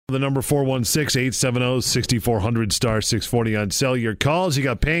The number 416-870-6400 star 640 on cell. Your calls, you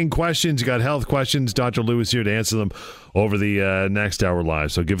got pain questions, you got health questions. Dr. Lou is here to answer them over the next hour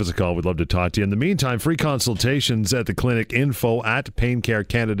live. So give us a call. We'd love to talk to you. In the meantime, free consultations at the clinic,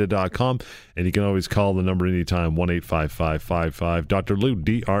 info@paincarecanada.com. And you can always call the number anytime, 1-855-55. Dr. Lou,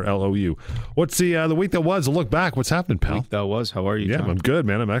 DRLOU. What's the week that was? A look back. What's happening, pal? Week that was. How are you, John? I'm good,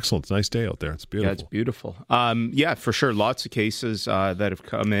 man. I'm excellent. It's a nice day out there. It's beautiful. Yeah, it's beautiful. Yeah, for sure. Lots of cases that have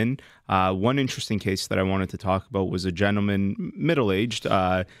come in. One interesting case that I wanted to talk about was a gentleman, middle-aged.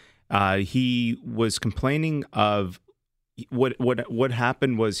 He was complaining of what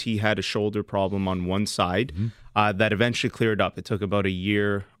happened was he had a shoulder problem on one side that eventually cleared up. It took about a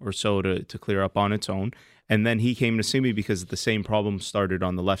year or so to clear up on its own. And then he came to see me because the same problem started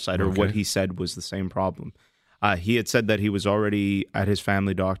on the left side, or what he said was the same problem. He had said that he was already at his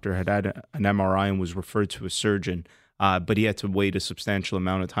family doctor, had an MRI, and was referred to a surgeon. But he had to wait a substantial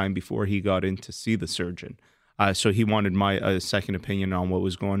amount of time before he got in to see the surgeon. So he wanted my second opinion on what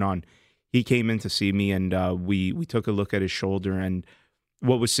was going on. He came in to see me, and we took a look at his shoulder. And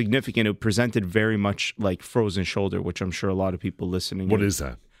what was significant, it presented very much like frozen shoulder, which I'm sure a lot of people listening. What is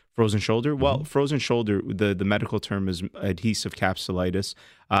that? Frozen shoulder? Well, frozen shoulder, the medical term is adhesive capsulitis.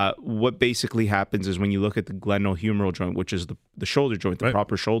 What basically happens is when you look at the glenohumeral joint, which is the shoulder joint, the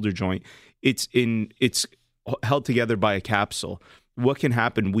proper shoulder joint, it's held together by a capsule. What can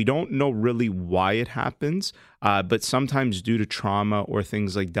happen? We don't know really why it happens, but sometimes due to trauma or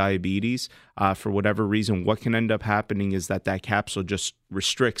things like diabetes, for whatever reason, what can end up happening is that capsule just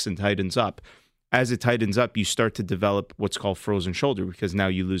restricts and tightens up. As it tightens up, you start to develop what's called frozen shoulder because now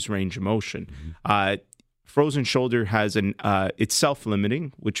you lose range of motion. Frozen shoulder has it's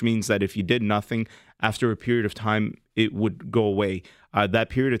self-limiting, which means that if you did nothing, after a period of time, it would go away. That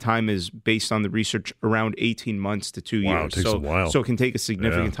period of time is based on the research around 18 months to 2 years. Wow, it takes a while. So it can take a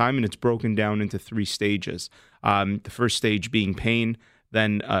significant time, and it's broken down into 3 stages. The first stage being pain,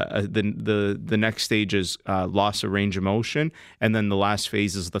 then the next stage is loss of range of motion, and then the last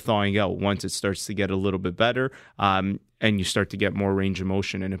phase is the thawing out. Once it starts to get a little bit better, and you start to get more range of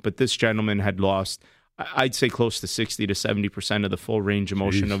motion in it. But this gentleman had lost, I'd say, close to 60 to 70% of the full range of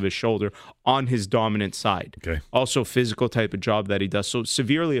motion of his shoulder on his dominant side. Okay. Also, physical type of job that he does, so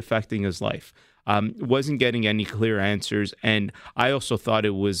severely affecting his life. Wasn't getting any clear answers, and I also thought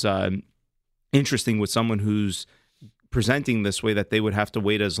it was interesting with someone who's presenting this way that they would have to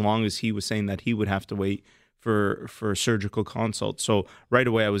wait as long as he was saying that he would have to wait for a surgical consult. So right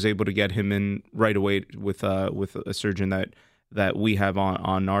away, I was able to get him in right away with a surgeon that we have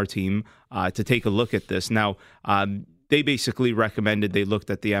on our team to take a look at this. Now, they basically recommended, they looked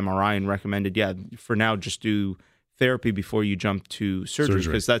at the MRI and recommended, for now, just do therapy before you jump to surgery,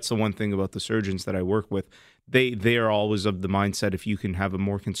 because that's the one thing about the surgeons that I work with. They are always of the mindset, if you can have a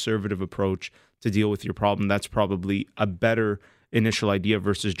more conservative approach to deal with your problem, that's probably a better initial idea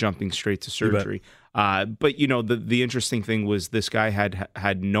versus jumping straight to surgery. But the interesting thing was this guy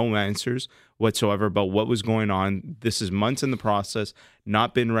had no answers whatsoever about what was going on. This is months in the process,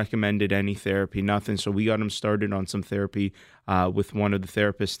 not been recommended any therapy, nothing. So we got him started on some therapy with one of the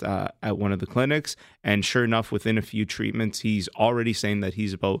therapists at one of the clinics. And sure enough, within a few treatments, he's already saying that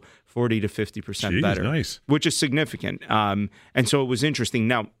he's about 40 to 50% better, nice. Which is significant. And so it was interesting.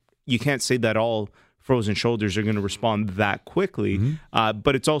 Now, you can't say that all frozen shoulders are going to respond that quickly,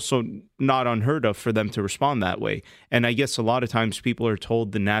 but it's also not unheard of for them to respond that way. And I guess a lot of times people are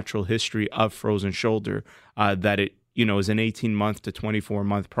told the natural history of frozen shoulder, that it is an 18-month to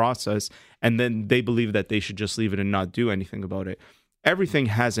 24-month process, and then they believe that they should just leave it and not do anything about it. Everything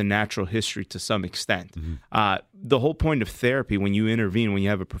has a natural history to some extent. The whole point of therapy, when you intervene, when you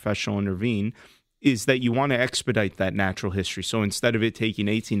have a professional intervene, is that you want to expedite that natural history. So instead of it taking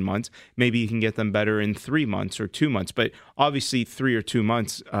 18 months, maybe you can get them better in 3 months or 2 months. But obviously 3 or 2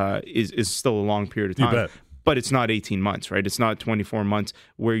 months is still a long period of time. You bet. But it's not 18 months, right? It's not 24 months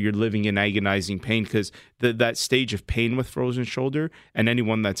where you're living in agonizing pain, because that stage of pain with frozen shoulder, and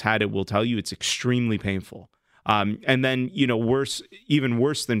anyone that's had it will tell you it's extremely painful. And then, even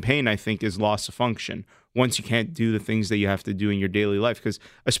worse than pain, I think, is loss of function. Once you can't do the things that you have to do in your daily life, because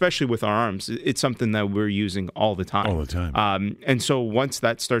especially with our arms, it's something that we're using all the time. All the time. And so once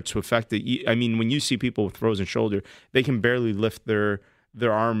that starts to affect it, when you see people with frozen shoulder, they can barely lift their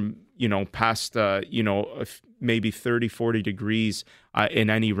arm, past, maybe 30, 40 degrees in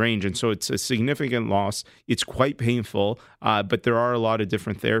any range. And so it's a significant loss. It's quite painful, but there are a lot of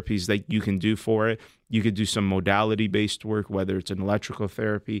different therapies that you can do for it. You could do some modality-based work, whether it's an electrical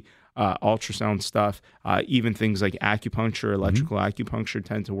therapy, ultrasound stuff, even things like acupuncture, electrical acupuncture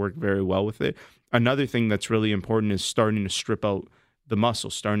tend to work very well with it. Another thing that's really important is starting to strip out the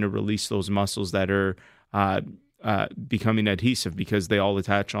muscles, starting to release those muscles that are becoming adhesive because they all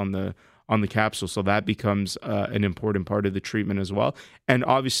attach on the capsule. So that becomes an important part of the treatment as well. And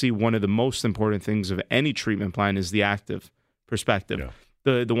obviously, one of the most important things of any treatment plan is the active perspective. Yeah.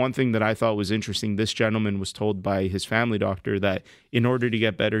 The one thing that I thought was interesting, this gentleman was told by his family doctor that in order to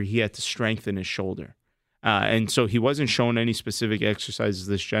get better, he had to strengthen his shoulder. And so he wasn't shown any specific exercises.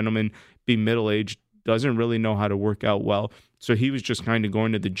 This gentleman, being middle-aged, doesn't really know how to work out well. So he was just kind of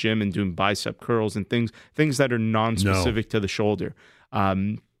going to the gym and doing bicep curls and things that are non-specific to the shoulder.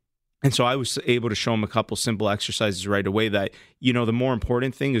 And so I was able to show him a couple simple exercises right away that, the more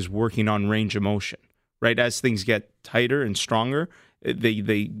important thing is working on range of motion, right? As things get tighter and stronger,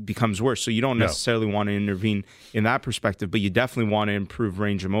 they becomes worse. So you don't necessarily want to intervene in that perspective, but you definitely want to improve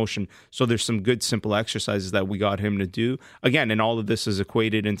range of motion. So there's some good simple exercises that we got him to do. Again, and all of this is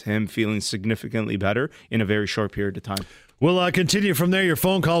equated into him feeling significantly better in a very short period of time. We'll continue from there. Your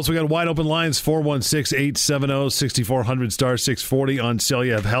phone calls. We got wide open lines, 416-870-6400 star 640 on sale.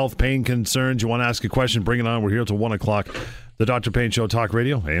 You have health, pain concerns. You want to ask a question, bring it on. We're here till 1 o'clock. The Dr. Payne Show, Talk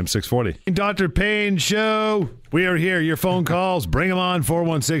Radio, AM 640. Dr. Payne Show. We are here. Your phone calls. Bring them on,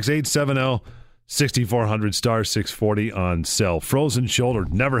 416-870-6400 star 640 on cell. Frozen shoulder.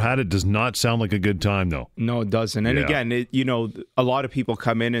 Never had it. Does not sound like a good time, though. No, it doesn't. And again, a lot of people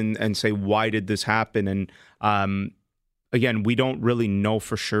come in and say, why did this happen? And again, we don't really know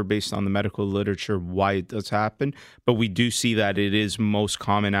for sure based on the medical literature why it does happen, but we do see that it is most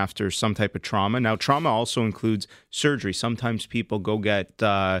common after some type of trauma. Now, trauma also includes surgery. Sometimes people go get,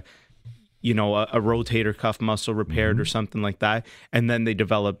 a rotator cuff muscle repaired or something like that, and then they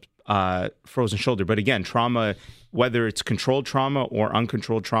develop frozen shoulder. But again, trauma, whether it's controlled trauma or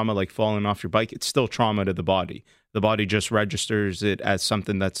uncontrolled trauma, like falling off your bike, it's still trauma to the body. The body just registers it as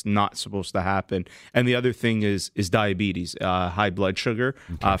something that's not supposed to happen. And the other thing is diabetes. High blood sugar,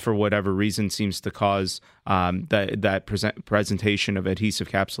 for whatever reason, seems to cause that presentation of adhesive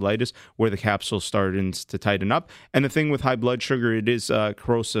capsulitis, where the capsule starts to tighten up. And the thing with high blood sugar, it is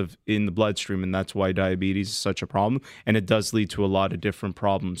corrosive in the bloodstream, and that's why diabetes is such a problem. And it does lead to a lot of different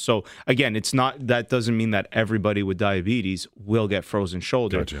problems. So again, that doesn't mean that everybody with diabetes will get frozen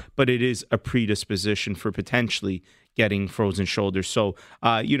shoulder, but it is a predisposition for potentially getting frozen shoulders. So,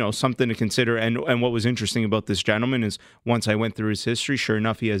 something to consider. And what was interesting about this gentleman is once I went through his history, sure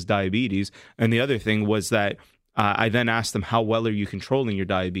enough, he has diabetes. And the other thing was that I then asked him, how well are you controlling your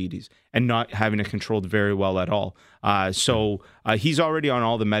diabetes? And not having it controlled very well at all. So he's already on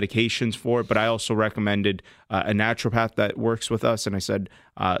all the medications for it, but I also recommended a naturopath that works with us. And I said,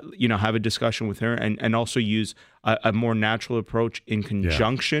 have a discussion with her and also use a more natural approach in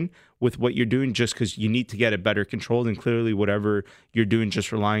conjunction with what you're doing, just because you need to get it better controlled. And clearly whatever you're doing,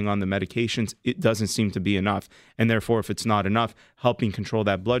 just relying on the medications, it doesn't seem to be enough. And therefore, if it's not enough, helping control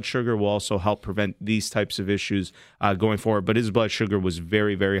that blood sugar will also help prevent these types of issues going forward. But his blood sugar was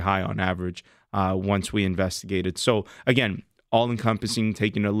very, very high on average once we investigated. So again, all-encompassing,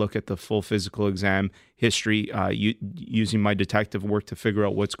 taking a look at the full physical exam history, using my detective work to figure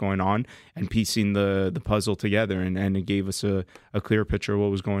out what's going on and piecing the puzzle together. And it gave us a clear picture of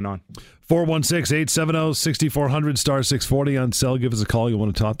what was going on. 416-870-6400 star 640 on cell. Give us a call. You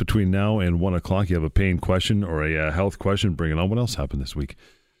want to talk between now and 1 o'clock. You have a pain question or a health question. Bring it on. What else happened this week?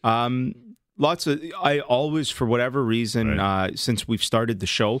 I always, for whatever reason, since we've started the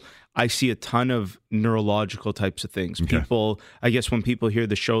show, I see a ton of neurological types of things. Okay. People, I guess when people hear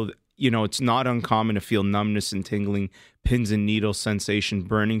the show, it's not uncommon to feel numbness and tingling, pins and needles sensation,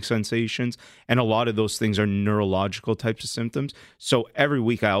 burning sensations. And a lot of those things are neurological types of symptoms. So every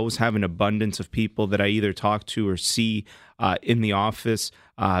week I always have an abundance of people that I either talk to or see in the office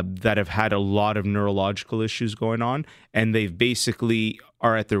that have had a lot of neurological issues going on. And they've basically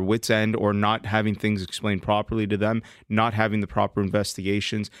are at their wits' end or not having things explained properly to them, not having the proper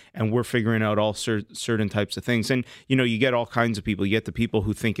investigations, and we're figuring out all certain types of things. And, you get all kinds of people. You get the people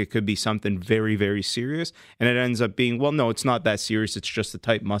who think it could be something very, very serious, and it ends up being, well, no, it's not that serious. It's just a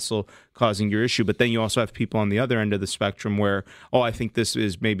tight muscle causing your issue. But then you also have people on the other end of the spectrum where, I think this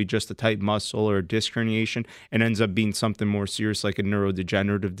is maybe just a tight muscle or a disc herniation, and ends up being something more serious like a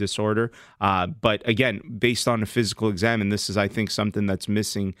neurodegenerative disorder. But again, based on a physical exam, and this is, I think, something that's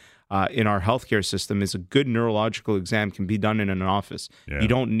missing in our healthcare system, is a good neurological exam can be done in an office. Yeah. You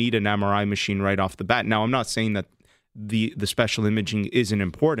don't need an MRI machine right off the bat. Now, I'm not saying that the special imaging isn't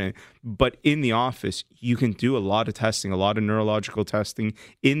important, but in the office, you can do a lot of testing, a lot of neurological testing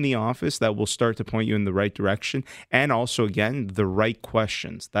in the office that will start to point you in the right direction. And also, again, the right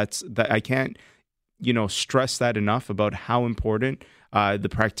questions. That I can't, stress that enough about how important the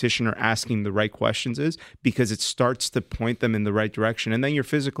practitioner asking the right questions is, because it starts to point them in the right direction. And then your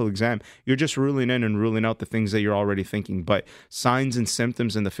physical exam, you're just ruling in and ruling out the things that you're already thinking. But signs and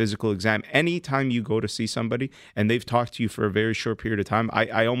symptoms in the physical exam, anytime you go to see somebody and they've talked to you for a very short period of time,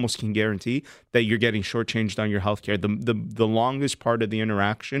 I almost can guarantee that you're getting shortchanged on your healthcare. The longest part of the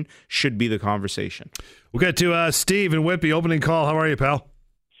interaction should be the conversation. We'll get to Steve and Whitby. Opening call. How are you, pal?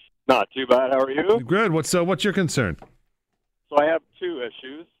 Not too bad. How are you? Good. What's your concern? So I have two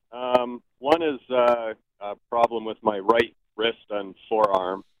issues. One is a problem with my right wrist and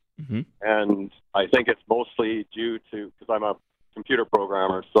forearm, and I think it's mostly due to, because I'm a computer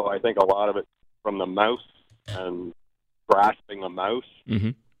programmer, so I think a lot of it from the mouse and grasping the mouse.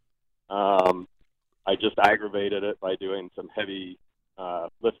 I just aggravated it by doing some heavy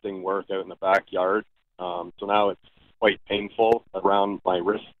lifting work out in the backyard. So now it's quite painful around my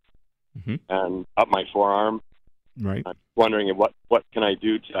wrist and up my forearm. Right. I'm wondering what can I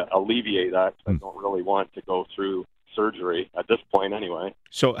do to alleviate that? I don't really want to go through surgery at this point anyway.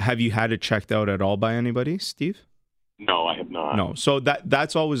 So have you had it checked out at all by anybody, Steve? No, I have not. No. So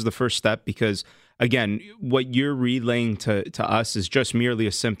that's always the first step, because again, what you're relaying to us is just merely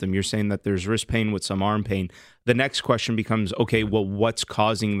a symptom. You're saying that there's wrist pain with some arm pain. The next question becomes, okay, well, what's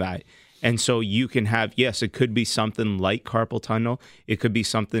causing that? And so you can have, yes, it could be something like carpal tunnel. It could be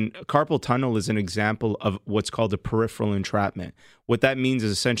carpal tunnel is an example of what's called a peripheral entrapment. What that means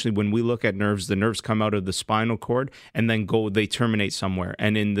is essentially when we look at nerves, the nerves come out of the spinal cord and then they terminate somewhere.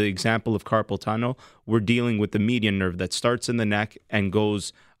 And in the example of carpal tunnel, we're dealing with the median nerve that starts in the neck and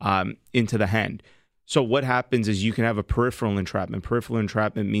goes into the hand. So what happens is you can have a peripheral entrapment. Peripheral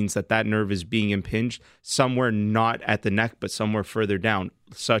entrapment means that nerve is being impinged somewhere not at the neck, but somewhere further down,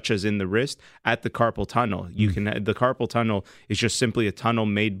 such as in the wrist, at the carpal tunnel. The carpal tunnel is just simply a tunnel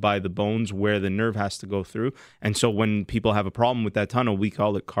made by the bones where the nerve has to go through. And so when people have a problem with that tunnel, we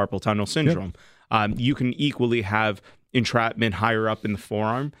call it carpal tunnel syndrome. Yep. You can equally have entrapment higher up in the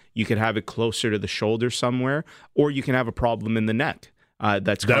forearm. You could have it closer to the shoulder somewhere, or you can have a problem in the neck.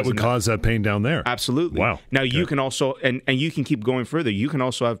 That would cause that pain down there. Absolutely. Wow. Now you can also, and you can keep going further. You can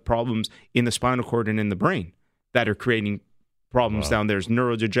also have problems in the spinal cord and in the brain that are creating problems down there. There's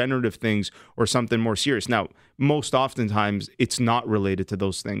neurodegenerative things or something more serious. Now, most oftentimes it's not related to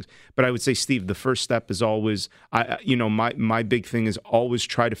those things. But I would say, Steve, the first step is always, my big thing is always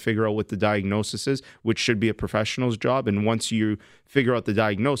try to figure out what the diagnosis is, which should be a professional's job. And once you figure out the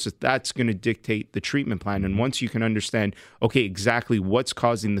diagnosis, that's going to dictate the treatment plan. And once you can understand, okay, exactly what's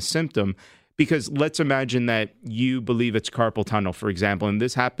causing the symptom, because let's imagine that you believe it's carpal tunnel, for example, and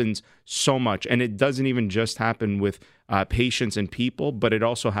this happens so much. And it doesn't even just happen with patients and people, but it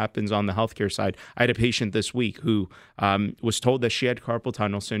also happens on the healthcare side. I had a patient this week who was told that she had carpal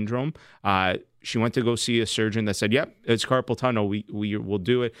tunnel syndrome. She went to go see a surgeon that said, yep, it's carpal tunnel. We will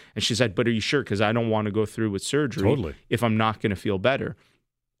do it. And she said, but are you sure? Because I don't want to go through with surgery if I'm not going to feel better.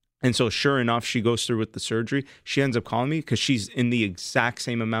 And so sure enough, she goes through with the surgery. She ends up calling me because she's in the exact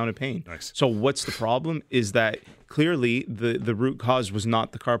same amount of pain. Nice. So what's the problem is that clearly the root cause was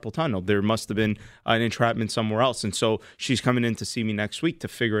not the carpal tunnel. There must have been an entrapment somewhere else. And so she's coming in to see me next week to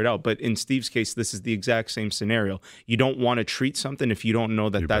figure it out. But in Steve's case, this is the exact same scenario. You don't want to treat something if you don't know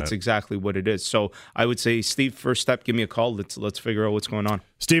that that's exactly what it is. So I would say, Steve, first step, give me a call. Let's figure out what's going on.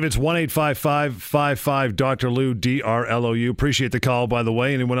 Steve, it's 1-855-55 Dr. Lou, DRLOU. Appreciate the call, by the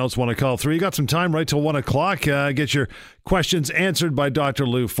way. Anyone else want to call through? You got some time right till 1 o'clock. Get your questions answered by Dr.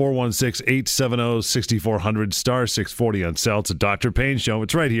 Lou, 416-870-6400, star 640 on cell. It's a Dr. Payne Show.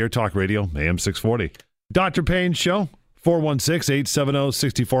 It's right here, Talk Radio, AM 640. Dr. Payne Show,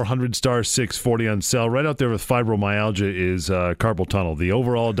 416-870-6400, star 640 on cell. Right out there with fibromyalgia is carpal tunnel. The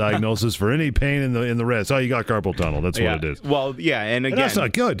overall diagnosis for any pain in the wrist. Oh, you got carpal tunnel. That's what it is. Well, yeah, and again, that's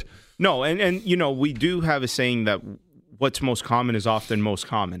not good. No, and we do have a saying that what's most common is often most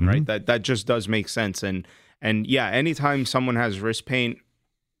common, right? That just does make sense. And yeah, anytime someone has wrist pain,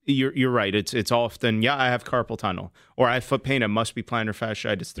 you're right. It's often, I have carpal tunnel, or I have foot pain. It must be plantar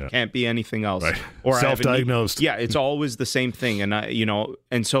fasciitis. There can't be anything else. Right. Or self-diagnosed. It's always the same thing. And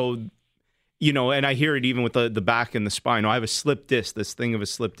and so, and I hear it even with the back and the spine. I have a slip disc, this thing of a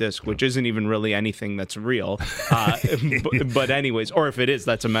slip disc, which isn't even really anything that's real. But anyways, or if it is,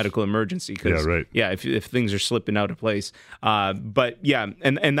 that's a medical emergency. If things are slipping out of place. And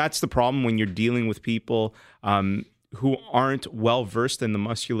that's the problem when you're dealing with people who aren't well-versed in the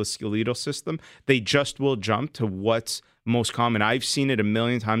musculoskeletal system. They just will jump to what's most common. I've seen it a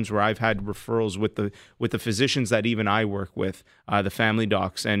million times where I've had referrals with the physicians that even I work with, the family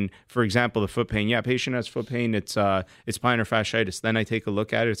docs. And for example, the foot pain, patient has foot pain, it's plantar fasciitis. Then I take a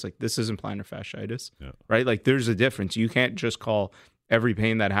look at it, it's like, this isn't plantar fasciitis, right? Like there's a difference. You can't just call every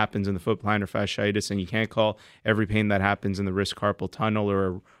pain that happens in the foot plantar fasciitis, and you can't call every pain that happens in the wrist carpal tunnel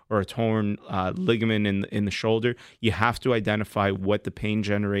or a torn ligament in the shoulder. You have to identify what the pain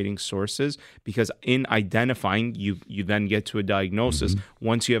generating source is, because in identifying, you then get to a diagnosis.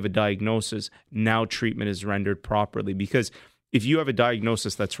 Once you have a diagnosis, now treatment is rendered properly, because if you have a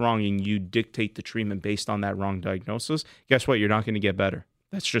diagnosis that's wrong and you dictate the treatment based on that wrong diagnosis, guess what? You're not going to get better.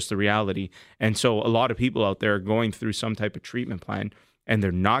 That's just the reality. And so a lot of people out there are going through some type of treatment plan and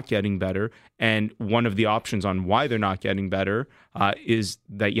they're not getting better. And one of the options on why they're not getting better is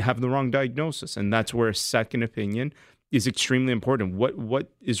that you have the wrong diagnosis. And that's where a second opinion is extremely important. What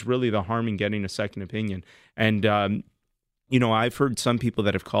is really the harm in getting a second opinion? And, I've heard some people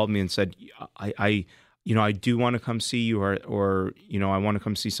that have called me and said, I do want to come see you, or I want to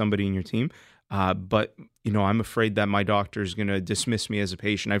come see somebody in your team. But I'm afraid that my doctor is going to dismiss me as a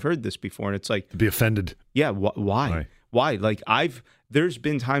patient. I've heard this before, and it's like, be offended. Yeah. Why? Why? Like there's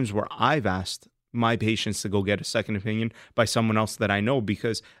been times where I've asked my patients to go get a second opinion by someone else that I know,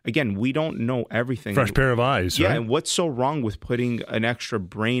 because again, we don't know everything. Fresh pair of eyes, yeah, right? And what's so wrong with putting an extra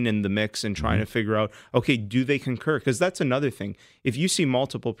brain in the mix and trying to figure out, okay, do they concur? Because that's another thing. If you see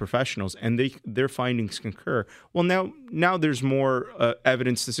multiple professionals and their findings concur, well, now there's more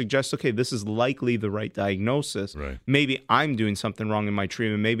evidence to suggest, okay, this is likely the right diagnosis. Right. Maybe I'm doing something wrong in my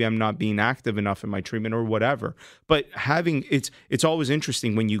treatment. Maybe I'm not being active enough in my treatment or whatever. But it's always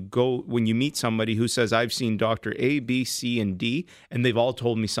interesting when you meet somebody who says, I've seen Dr. A, B, C, and D, and they've all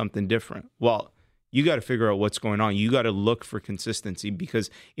told me something different. Well, you got to figure out what's going on. You got to look for consistency, because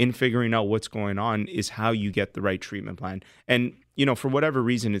in figuring out what's going on is how you get the right treatment plan. And, for whatever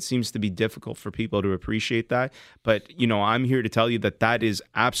reason, it seems to be difficult for people to appreciate that. But, I'm here to tell you that is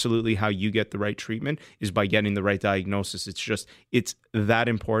absolutely how you get the right treatment, is by getting the right diagnosis. It's that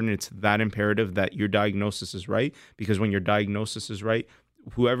important. It's that imperative that your diagnosis is right, because when your diagnosis is right,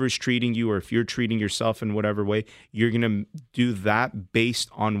 whoever's treating you, or if you're treating yourself in whatever way, you're going to do that based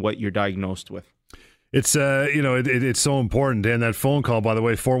on what you're diagnosed with. It's it's so important. And that phone call, by the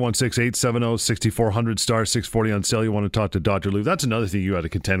way, 416-870-6400 *640 on cell. You want to talk to Dr. Lou. That's another thing you had to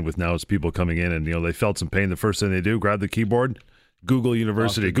contend with now, is people coming in and they felt some pain. The first thing they do, grab the keyboard, Google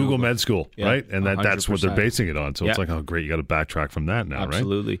University, Google Med School, yeah, right? And that's what they're basing it on. So it's like, oh, great, you got to backtrack from that now,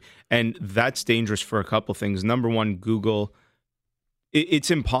 Absolutely. Right? And that's dangerous for a couple things. Number one, Google.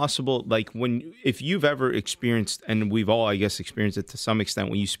 It's impossible. Like if you've ever experienced, and we've all, I guess, experienced it to some extent,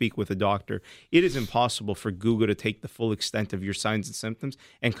 when you speak with a doctor, it is impossible for Google to take the full extent of your signs and symptoms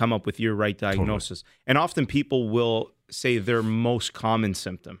and come up with your right diagnosis. Totally. And often people will say their most common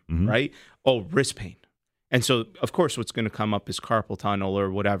symptom, right? Oh, wrist pain. And so, of course, what's going to come up is carpal tunnel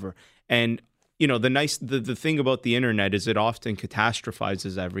or whatever. And the thing about the internet is it often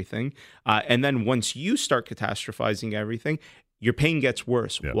catastrophizes everything. And then once you start catastrophizing everything, your pain gets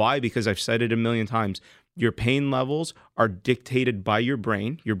worse. Yeah. Why? Because I've said it a million times. Your pain levels are dictated by your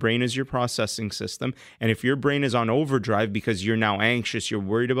brain. Your brain is your processing system. And if your brain is on overdrive because you're now anxious, you're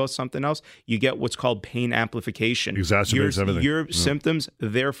worried about something else, you get what's called pain amplification. Exacerbates everything. Your symptoms,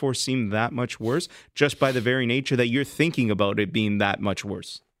 therefore, seem that much worse just by the very nature that you're thinking about it being that much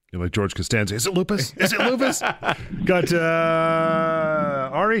worse. You're like George Costanza. Is it lupus? Is it lupus? Got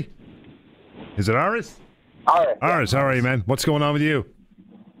Ari? Is it Aris? Aris, how are you, man? What's going on with you?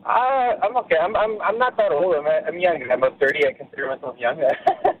 I'm okay. I'm not that old. I'm young. I'm about 30. I consider myself young.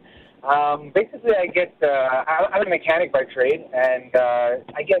 Basically, I'm a mechanic by trade, and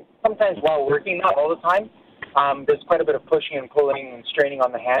I get sometimes while working, not all the time. There's quite a bit of pushing and pulling and straining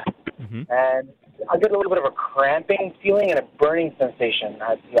on the hand, and I get a little bit of a cramping feeling and a burning sensation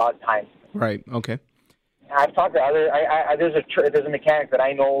at the odd time. Right. Okay. I've talked to there's a mechanic that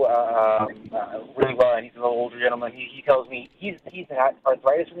I know really well, and he's a little older gentleman. He tells me he's had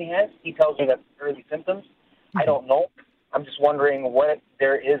arthritis in the hands. He tells me that's early symptoms. I don't know. I'm just wondering what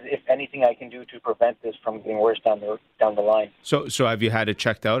there is, if anything, I can do to prevent this from getting worse down the line. So have you had it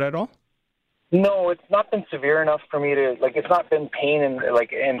checked out at all? No, it's not been severe enough for me to, it's not been pain in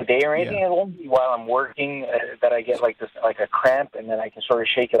the day or anything. Yeah. It won't be while I'm working that I get a cramp, and then I can sort of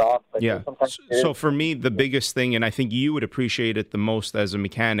shake it off. But yeah. So for me, the biggest thing, and I think you would appreciate it the most as a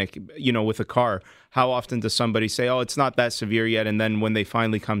mechanic, with a car, how often does somebody say, oh, it's not that severe yet, and then when they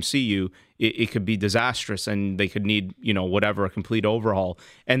finally come see you, it could be disastrous, and they could need, a complete overhaul.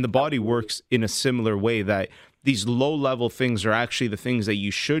 And the body works in a similar way, that these low-level things are actually the things that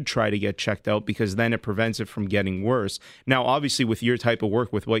you should try to get checked out, because then it prevents it from getting worse. Now, obviously, with your type of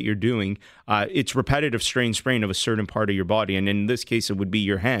work, with what you're doing, it's repetitive strain, sprain of a certain part of your body, and in this case, it would be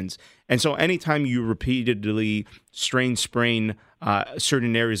your hands. And so anytime you repeatedly strain, sprain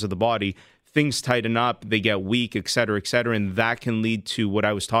certain areas of the body, things tighten up, they get weak, et cetera, and that can lead to what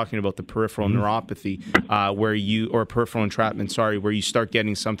I was talking about, the peripheral neuropathy, or peripheral entrapment, where you start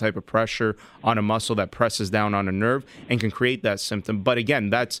getting some type of pressure on a muscle that presses down on a nerve and can create that symptom. But again,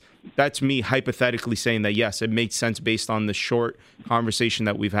 that's me hypothetically saying that, yes, it makes sense based on the short conversation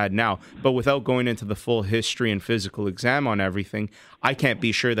that we've had now. But without going into the full history and physical exam on everything, I can't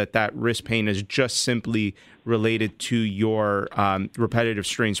be sure that wrist pain is just simply related to your repetitive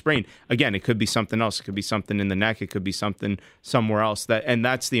strain sprain. Again, it could be something else. It could be something in the neck. It could be something somewhere else. And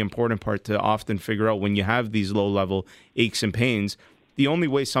that's the important part to often figure out when you have these low-level aches and pains. The only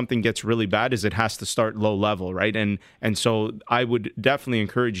way something gets really bad is it has to start low level, right? And so I would definitely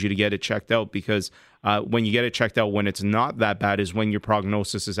encourage you to get it checked out, because when you get it checked out when it's not that bad is when your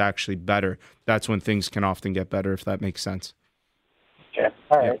prognosis is actually better. That's when things can often get better, if that makes sense. Okay.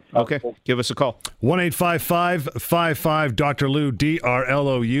 All right. Yeah. Okay. Give us a call. 1-855-55 Dr. Lou,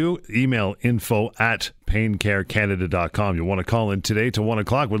 DRLOU. Email info@paincarecanada.com. You want to call in today to 1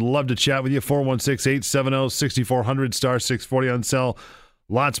 o'clock. Would love to chat with you. 416-870-6400, star 640 on cell.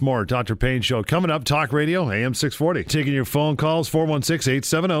 Lots more. Dr. Payne Show coming up. Talk Radio, AM 640. Taking your phone calls,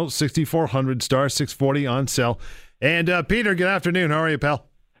 416-870-6400, star 640 on cell. And Peter, good afternoon. How are you, pal?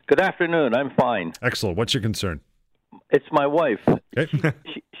 Good afternoon. I'm fine. Excellent. What's your concern? It's my wife. Okay.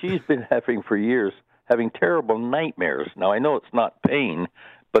 She's been having terrible nightmares. Now, I know it's not pain,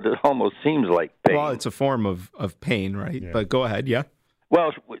 but it almost seems like pain. Well, it's a form of pain, right? Yeah. But go ahead, yeah.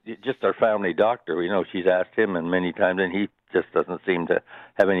 Well, just our family doctor, she's asked him and many times, and he just doesn't seem to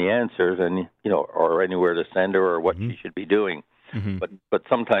have any answers, and or anywhere to send her or what she should be doing. Mm-hmm. But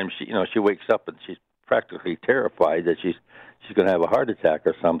sometimes she wakes up and she's practically terrified that she's going to have a heart attack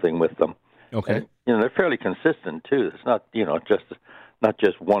or something with them. Okay. And, they're fairly consistent too. It's not not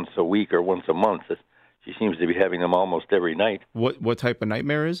just once a week or once a month. She seems to be having them almost every night. What type of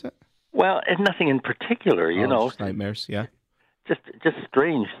nightmare is it? Well, it's nothing in particular. Just nightmares, yeah. Just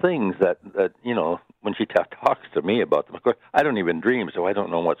strange things that when she talks to me about them. Of course, I don't even dream, so I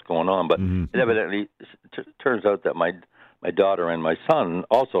don't know what's going on. But it evidently turns out that my daughter and my son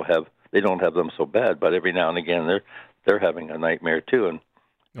also they don't have them so bad, but every now and again they're having a nightmare too. And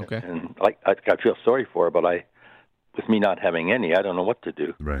okay. And I feel sorry for her, but with me not having any, I don't know what to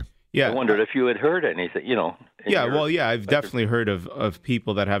do. Right. Yeah. I wondered if you had heard anything, I've definitely heard of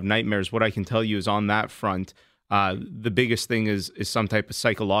people that have nightmares. What I can tell you is on that front, the biggest thing is some type of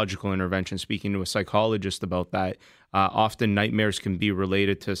psychological intervention. Speaking to a psychologist about that, often nightmares can be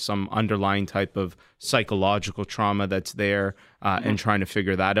related to some underlying type of psychological trauma that's there, and trying to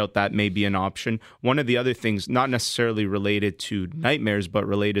figure that out. That may be an option. One of the other things, not necessarily related to nightmares, but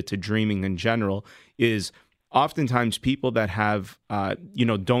related to dreaming in general, is oftentimes people that have,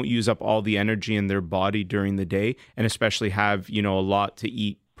 don't use up all the energy in their body during the day, and especially have, a lot to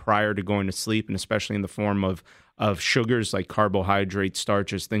eat prior to going to sleep, and especially in the form of sugars like carbohydrates,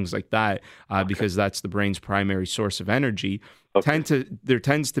 starches, things like that, because that's the brain's primary source of energy. Okay. There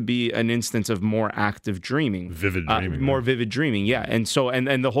tends to be an instance of more active dreaming. Vivid dreaming. More vivid dreaming, yeah. And so,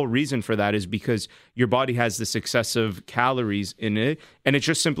 and the whole reason for that is because your body has this excessive calories in it, and it's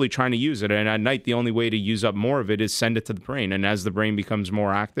just simply trying to use it. And at night, the only way to use up more of it is send it to the brain. And as the brain becomes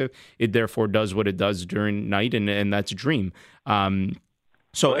more active, it therefore does what it does during night, and that's dream.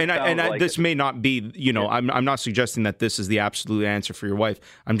 So, this may not be, I'm not suggesting that this is the absolute answer for your wife.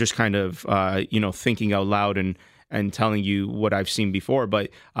 I'm just kind of, thinking out loud and telling you what I've seen before. But,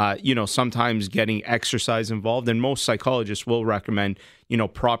 sometimes getting exercise involved, and most psychologists will recommend,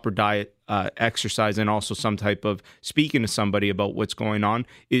 proper diet, exercise, and also some type of speaking to somebody about what's going on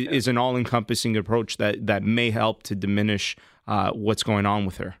is an all-encompassing approach that may help to diminish what's going on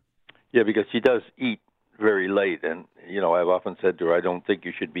with her. Yeah, because she does eat very late, and I've often said to her, I don't think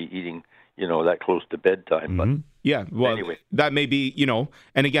you should be eating that close to bedtime. But yeah, well, anyway, that may be,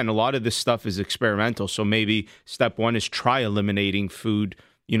 and again, a lot of this stuff is experimental, so maybe step one is try eliminating food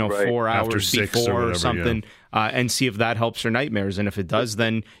 4 hours before or something, and see if that helps her nightmares. And if it does,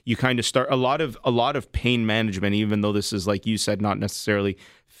 then you kind of start a lot of pain management, even though this is, like you said, not necessarily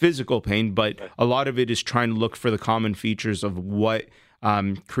physical pain, but a lot of it is trying to look for the common features of what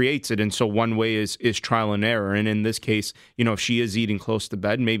creates it. And so one way is trial and error. And in this case, if she is eating close to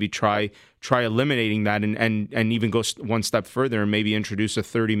bed, maybe try eliminating that and even go one step further and maybe introduce a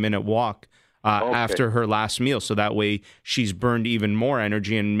 30-minute walk after her last meal. So that way she's burned even more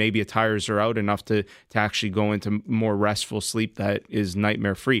energy, and maybe it tires her out enough to actually go into more restful sleep that is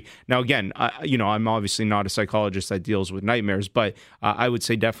nightmare free. Now, again, I'm obviously not a psychologist that deals with nightmares, but I would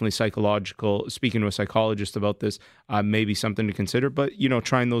say definitely speaking to a psychologist about this, may be something to consider. But,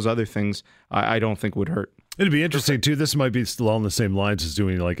 trying those other things, I don't think would hurt. It'd be interesting, too. This might be still on the same lines as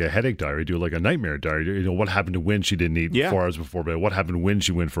doing like a headache diary, do like a nightmare diary. You know, what happened to when she didn't eat 4 hours before bed? What happened when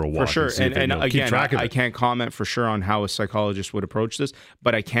she went for a walk? For sure. And keep again, track of I it. can't comment for sure on how a psychologist would approach this,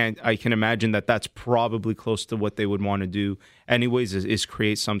 but I can imagine that that's probably close to what they would want to do anyways, is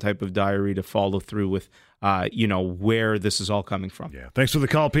create some type of diary to follow through with, where this is all coming from. Yeah. Thanks for the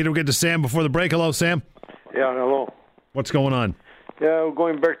call, Peter. We'll get to Sam before the break. Hello, Sam. Yeah, hello. What's going on? Yeah, we're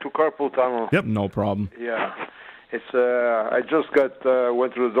going back to carpal tunnel. Yep. No problem. Yeah. It's I just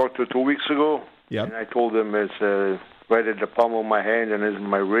went to the doctor 2 weeks ago. Yep. And I told him it's right at the palm of my hand and it's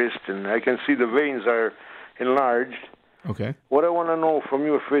my wrist, and I can see the veins are enlarged. Okay. What I want to know from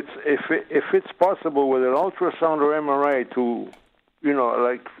you, if it's possible with an ultrasound or MRI to,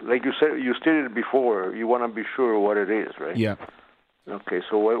 like you said, you stated before, you want to be sure what it is, right? Yeah. Okay,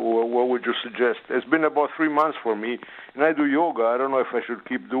 so what would you suggest? It's been about 3 months for me, and I do yoga. I don't know if I should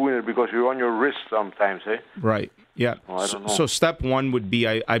keep doing it because you're on your wrist sometimes, eh? Right. Yeah. I don't know. So step one would be,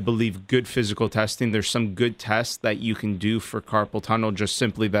 I believe, good physical testing. There's some good tests that you can do for carpal tunnel, just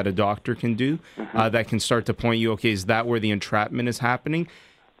simply that a doctor can do, that can start to point you, okay, is that where the entrapment is happening?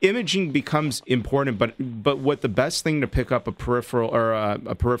 Imaging becomes important, but what the best thing to pick up a peripheral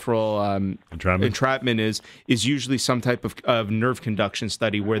entrapment is usually some type of nerve conduction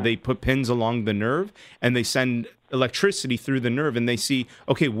study where they put pins along the nerve and they send electricity through the nerve and they see,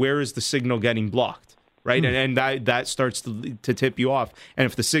 okay, where is the signal getting blocked, right? And that starts to tip you off. And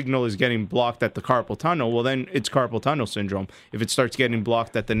if the signal is getting blocked at the carpal tunnel, well, then it's carpal tunnel syndrome. If it starts getting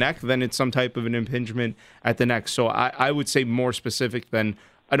blocked at the neck, then it's some type of an impingement at the neck. So I would say more specific than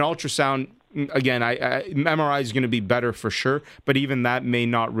an ultrasound. Again, MRI is going to be better for sure, but even that may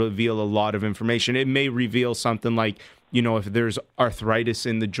not reveal a lot of information. It may reveal something like, if there's arthritis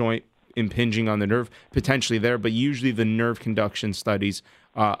in the joint impinging on the nerve, potentially there, but usually the nerve conduction studies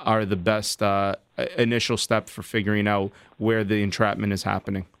are the best initial step for figuring out where the entrapment is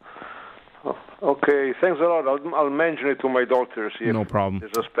happening. Okay, thanks a lot. I'll mention it to my doctor. See No if problem.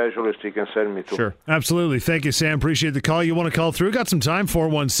 there's a specialist he can send me to. Sure. Absolutely. Thank you, Sam. Appreciate the call. You want to call through? Got some time.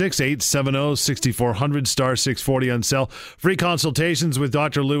 416-870-6400, star 640 on cell. Free consultations with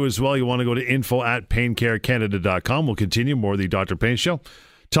Dr. Lou as well. You want to go to info@paincarecanada.com. We'll continue more of the Dr. Payne Show.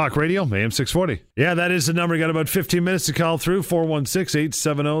 Talk Radio, AM 640. Yeah, that is the number. Got about 15 minutes to call through.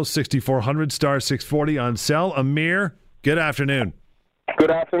 416-870-6400, star 640 on cell. Amir, good afternoon.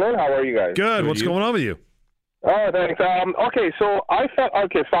 Good afternoon. How are you guys? Good. What's going on with you? Oh, thanks. So I'm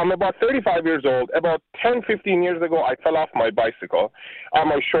about 35 years old. About 10, 15 years ago, I fell off my bicycle on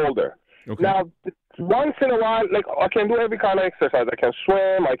my shoulder. Okay. Now, once in a while, I can do every kind of exercise. I can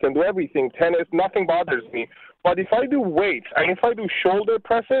swim. I can do everything. Tennis, nothing bothers me. But if I do weights and if I do shoulder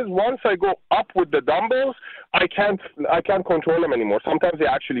presses, once I go up with the dumbbells, I can't control them anymore. Sometimes they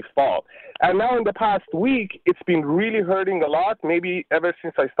actually fall. And now in the past week, it's been really hurting a lot, maybe ever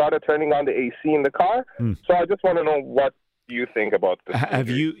since I started turning on the AC in the car. So I just want to know what you think about this. Have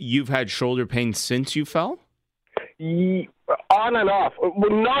you've had shoulder pain since you fell? On and off.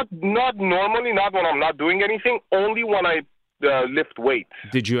 Not normally, not when I'm not doing anything, only when I lift weights.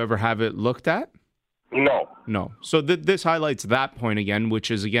 Did you ever have it looked at? No. So this highlights that point again, which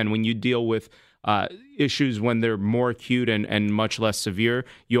is, again, when you deal with issues when they're more acute and much less severe,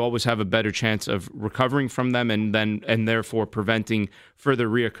 you always have a better chance of recovering from them and therefore preventing further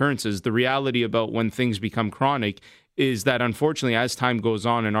reoccurrences. The reality about when things become chronic is that, unfortunately, as time goes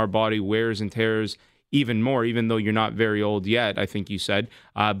on and our body wears and tears even more, even though you're not very old yet, I think you said.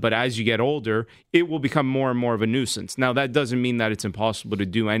 But as you get older, it will become more and more of a nuisance. Now, that doesn't mean that it's impossible to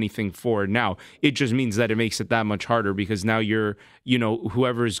do anything for it now. It just means that it makes it that much harder because now you're,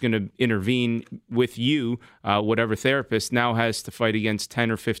 whoever is going to intervene with you, whatever therapist, now has to fight against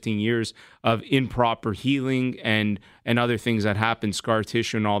 10 or 15 years of improper healing and other things that happen, scar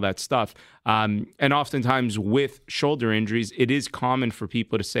tissue and all that stuff. And oftentimes with shoulder injuries, it is common for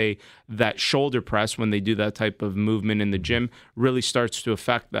people to say that shoulder press, when they do that type of movement in the gym, really starts to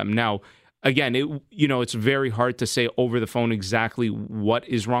affect them. Now, again, it's very hard to say over the phone exactly what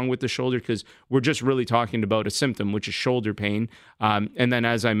is wrong with the shoulder because we're just really talking about a symptom, which is shoulder pain. And then,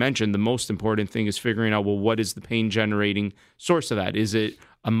 as I mentioned, the most important thing is figuring out, well, what is the pain-generating source of that? Is it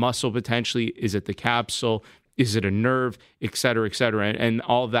a muscle potentially? Is it the capsule? Is it a nerve, et cetera, et cetera? And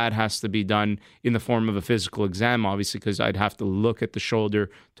all that has to be done in the form of a physical exam, obviously, because I'd have to look at the shoulder,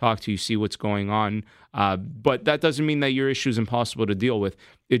 talk to you, see what's going on. But that doesn't mean that your issue is impossible to deal with.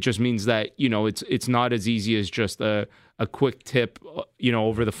 It just means that, it's not as easy as just a quick tip,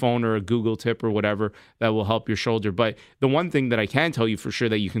 over the phone or a Google tip or whatever that will help your shoulder. But the one thing that I can tell you for sure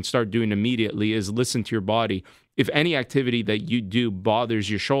that you can start doing immediately is listen to your body. If any activity that you do bothers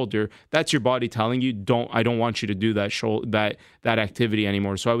your shoulder, that's your body telling you, I don't want you to do that activity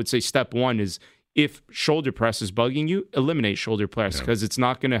anymore. So I would say step one is, if shoulder press is bugging you, eliminate shoulder press, because it's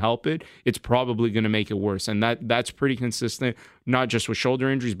not going to help it. It's probably going to make it worse. And that's pretty consistent, not just with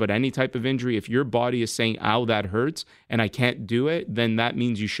shoulder injuries, but any type of injury. If your body is saying, ow, that hurts, and I can't do it, then that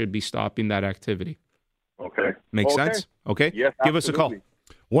means you should be stopping that activity. Okay. Make sense? Okay? Yes, Give us a call.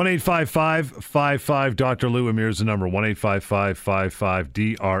 1-855-55 Lou. Amir's the number,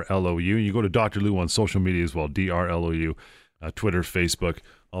 1-855-55-DRLOU. You go to Dr. Lou on social media as well, DRLOU, Twitter, Facebook,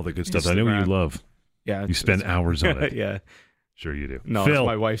 all the good stuff. Instagram. I know you love. Yeah. You spend hours on it. Yeah. Sure you do. No, Phil, it's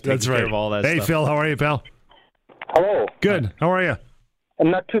my wife takes care of all that stuff. Hey, Phil, how are you, pal? Hello. Good. How are you?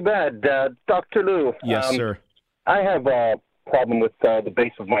 Not too bad. Dr. Lou. Yes, sir. I have a problem with the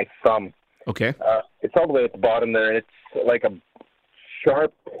base of my thumb. Okay. It's all the way at the bottom there, and it's like a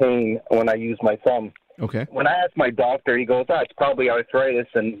sharp pain when I use my thumb. Okay. When I asked my doctor, he goes, it's probably arthritis,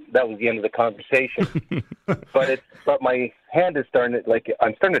 and that was the end of the conversation. but my hand is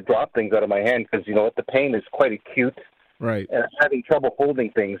I'm starting to drop things out of my hand because, the pain is quite acute. Right. And I'm having trouble holding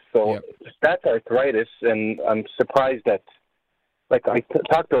things. So that's arthritis, and I'm surprised that, I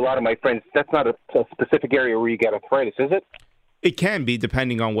talked to a lot of my friends, that's not a specific area where you get arthritis, is it? It can be,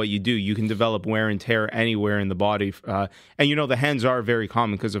 depending on what you do. You can develop wear and tear anywhere in the body. And, the hands are very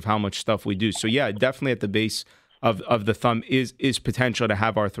common because of how much stuff we do. So, yeah, definitely at the base of the thumb is potential to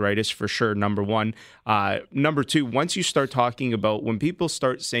have arthritis for sure, number one. Number two, once you start talking about, when people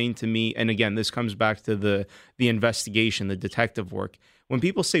start saying to me, and again, this comes back to the investigation, the detective work, when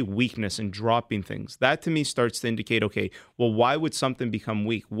people say weakness and dropping things, that to me starts to indicate, okay, well, why would something become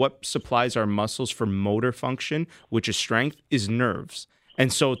weak? What supplies our muscles for motor function, which is strength, is nerves.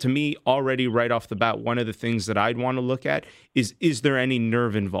 And so to me, already right off the bat, one of the things that I'd want to look at is there any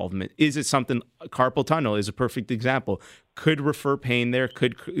nerve involvement? Is it something, carpal tunnel is a perfect example. Could refer pain there.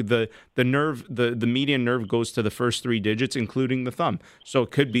 Could the nerve, the median nerve goes to the first three digits, including the thumb. So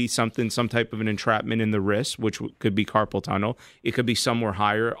it could be some type of an entrapment in the wrist, which could be carpal tunnel. It could be somewhere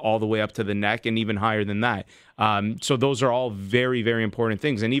higher, all the way up to the neck, and even higher than that. So those are all very, very important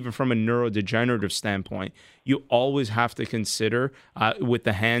things. And even from a neurodegenerative standpoint, you always have to consider with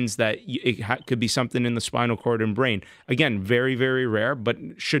the hands that it could be something in the spinal cord and brain. Again, very, very rare, but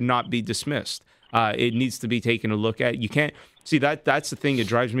should not be dismissed. It needs to be taken a look at. You can't see that's the thing. It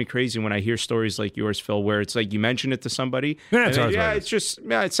drives me crazy when I hear stories like yours, Phil, where it's like you mention it to somebody.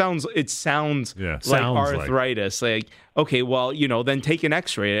 It sounds like arthritis. Like, okay, well, then take an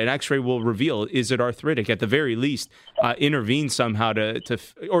X-ray. An X-ray will reveal, is it arthritic? At the very least, intervene somehow to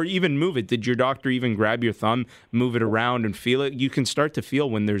or even move it. Did your doctor even grab your thumb, move it around, and feel it? You can start to feel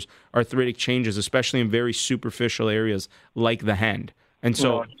when there's arthritic changes, especially in very superficial areas like the hand. And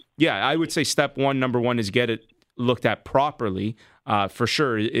so, I would say number one is get it looked at properly, for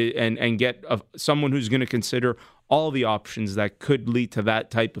sure, and get someone who's going to consider all the options that could lead to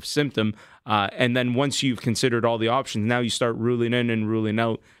that type of symptom. And then once you've considered all the options, now you start ruling in and ruling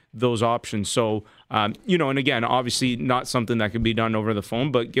out those options. So, and again, obviously not something that can be done over the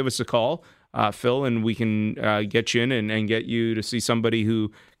phone, but give us a call, Phil, and we can get you in and get you to see somebody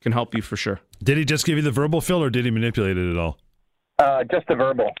who can help you for sure. Did he just give you the verbal, Phil, or did he manipulate it at all? Just the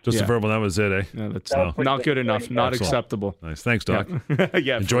verbal. Just the verbal. That was it, eh? Yeah, that's not good enough. Not acceptable. Nice. Thanks, Doc.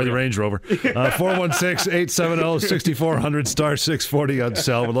 Yeah. Enjoy the Range Rover. 416-870-6400 star 640 on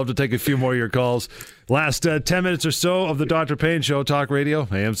cell. We'd love to take a few more of your calls. Last 10 minutes or so of the Dr. Payne Show, Talk Radio,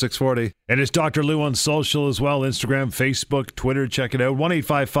 AM 640. And it's Dr. Lou on social as well, Instagram, Facebook, Twitter. Check it out.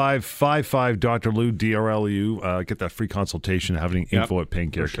 1-855-55 Dr. Lou, DRLU. Get that free consultation, having info at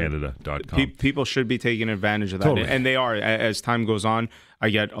paincarecanada.com. People should be taking advantage of that. Totally. And they are. As time goes on, I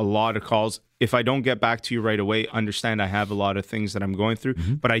get a lot of calls. If I don't get back to you right away, understand I have a lot of things that I'm going through,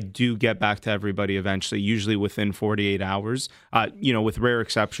 but I do get back to everybody eventually, usually within 48 hours. With rare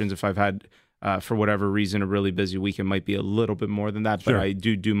exceptions, if I've had, for whatever reason, a really busy week, it might be a little bit more than that, but I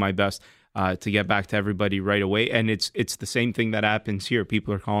do my best to get back to everybody right away. And it's the same thing that happens here.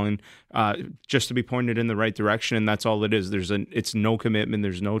 People are calling just to be pointed in the right direction, and that's all it is. It's no commitment.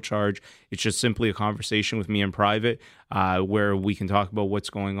 There's no charge. It's just simply a conversation with me in private where we can talk about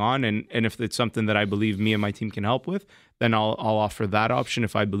what's going on. And if it's something that I believe me and my team can help with, then I'll offer that option.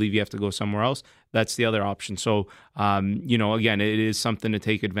 If I believe you have to go somewhere else, that's the other option. So, again, it is something to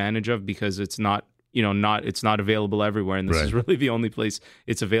take advantage of because it's not it's not available everywhere, and this Right. is really the only place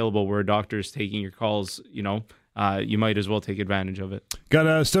it's available where a doctor is taking your calls. You might as well take advantage of it.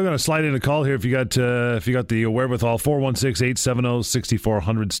 Still got to slide in a call here if you got the wherewithal.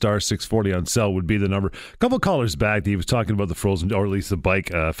 416-870-6400 *640 on cell would be the number. A couple of callers back, he was talking about the frozen, or at least the bike,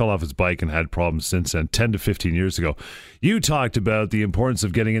 fell off his bike and had problems since then, 10 to 15 years ago. You talked about the importance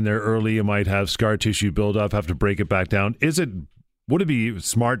of getting in there early. You might have scar tissue build up, have to break it back down. Would it be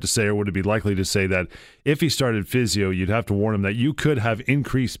smart to say, or would it be likely to say that if he started physio, you'd have to warn him that you could have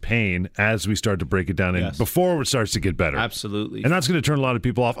increased pain as we start to break it down and before it starts to get better? Absolutely. And that's going to turn a lot of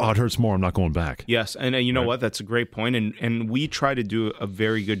people off. Oh, it hurts more. I'm not going back. Yes. And you know what? That's a great point. And we try to do a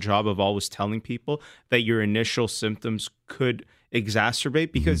very good job of always telling people that your initial symptoms could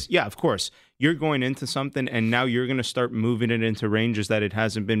exacerbate because, of course, you're going into something and now you're going to start moving it into ranges that it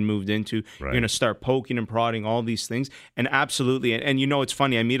hasn't been moved into. Right. You're going to start poking and prodding, all these things. And absolutely. And it's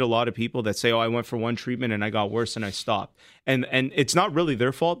funny. I meet a lot of people that say, oh, I went for one treatment and I got worse and I stopped. And it's not really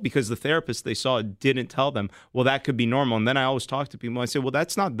their fault because the therapist they saw didn't tell them, well, that could be normal. And then I always talk to people. I say, well,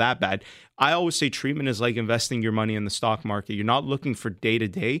 that's not that bad. I always say treatment is like investing your money in the stock market. You're not looking for day to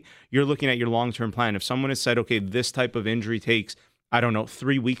day. You're looking at your long-term plan. If someone has said, okay, this type of injury takes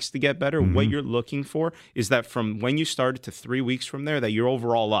 3 weeks to get better. What you're looking for is that from when you started to 3 weeks from there, that you're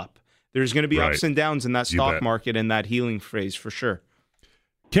overall up. There's going to be ups and downs in that stock market and that healing phase for sure.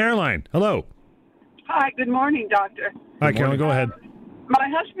 Caroline, hello. Hi, good morning, doctor. Hi, Caroline, go ahead. My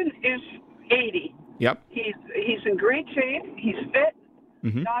husband is 80. Yep. He's in great shape. He's fit.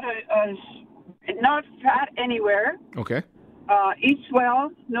 Not fat anywhere. Okay. Eats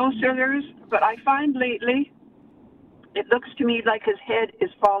well. No sugars. But I find lately, it looks to me like his head is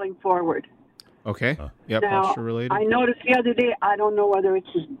falling forward. Okay. Yeah, now, posture related. I noticed the other day, I don't know whether it's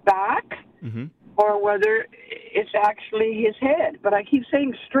his back or whether it's actually his head. But I keep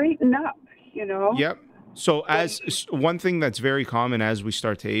saying straighten up, Yep. So as one thing that's very common as we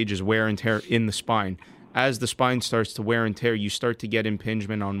start to age is wear and tear in the spine. As the spine starts to wear and tear, you start to get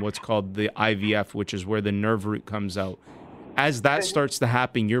impingement on what's called the IVF, which is where the nerve root comes out. As that starts to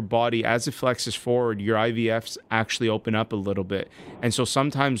happen, your body, as it flexes forward, your IVFs actually open up a little bit. And so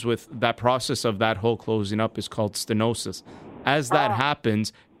sometimes with that process of that hole closing up is called stenosis. As that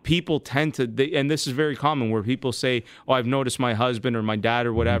happens, people tend to, and this is very common, where people say, oh, I've noticed my husband or my dad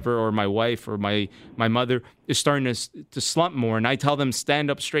or whatever, or my wife or my mother is starting to slump more. And I tell them, stand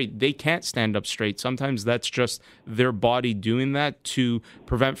up straight. They can't stand up straight. Sometimes that's just their body doing that to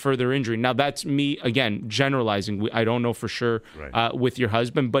prevent further injury. Now, that's me, again, generalizing. I don't know for sure with your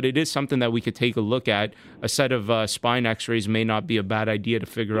husband, but it is something that we could take a look at. A set of spine x-rays may not be a bad idea to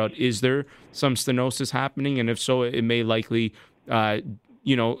figure out, is there some stenosis happening? And if so, it may likely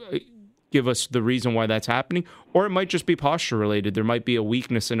give us the reason why that's happening, or it might just be posture related. There might be a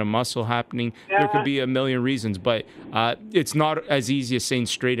weakness in a muscle happening. There could be a million reasons, but it's not as easy as saying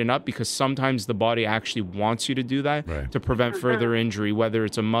straighten up, because sometimes the body actually wants you to do that to prevent further injury, whether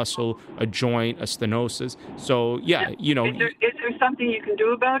it's a muscle, a joint, a stenosis. So is there something you can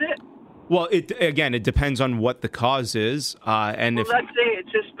do about it? Well, it depends on what the cause is, and if let's say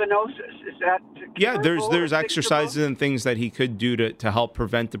it's just stenosis, is that? There's exercises and things that he could do to help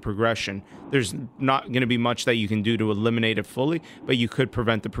prevent the progression. There's not going to be much that you can do to eliminate it fully, but you could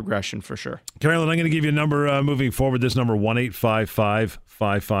prevent the progression for sure. Carolyn, I'm going to give you a number moving forward. This number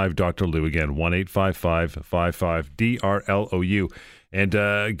 1-855-55 Dr. Lou. Again, 1-855-55 DRLOU,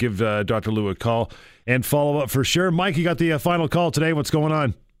 and give Dr. Lou a call and follow up for sure. Mike, you got the final call today. What's going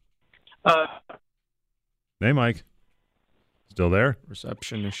on? Hey, Mike. Still there?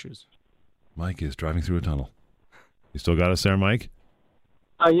 Reception issues. Mike is driving through a tunnel. You still got us there, Mike?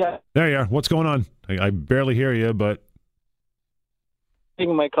 Yeah. There you are. What's going on? I barely hear you, but...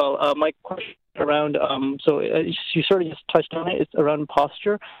 Taking my call. My question around, you sort of just touched on it. It's around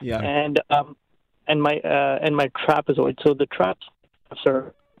posture. Yeah. And my trapezoid. So the traps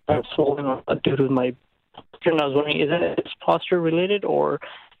are swollen due to my posture. And I was wondering, is it posture related, or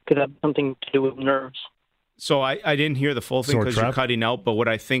could that have something to do with nerves? So I didn't hear the full thing because you're cutting out, but what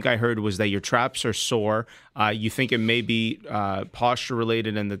I think I heard was that your traps are sore. You think it may be posture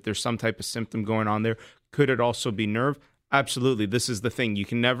related and that there's some type of symptom going on there. Could it also be nerve? Absolutely. This is the thing. You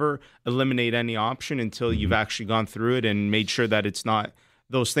can never eliminate any option until you've actually gone through it and made sure that it's not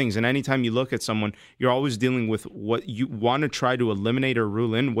those things. And anytime you look at someone, you're always dealing with what you want to try to eliminate or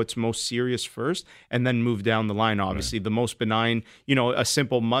rule in, what's most serious first, and then move down the line. Obviously, the most benign, a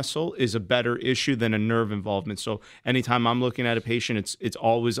simple muscle is a better issue than a nerve involvement. So anytime I'm looking at a patient, it's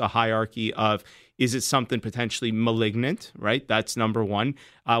always a hierarchy of, Is it something potentially malignant, right? That's number one.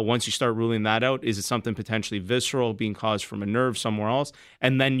 Once you start ruling that out, is it something potentially visceral being caused from a nerve somewhere else?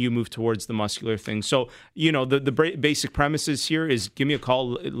 And then you move towards the muscular thing. So, the basic premises here is give me a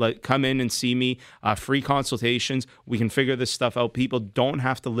call, come in and see me, free consultations. We can figure this stuff out. People don't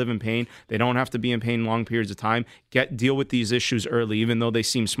have to live in pain. They don't have to be in pain long periods of time. Deal with these issues early. Even though they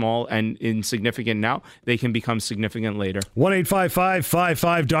seem small and insignificant now, they can become significant later.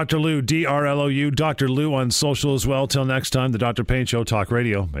 1-855-55 Dr. Lou, DRLOU, Dr. Lou on social as well. Till next time, the Dr. Payne Show, Talk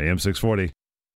Radio, AM 640.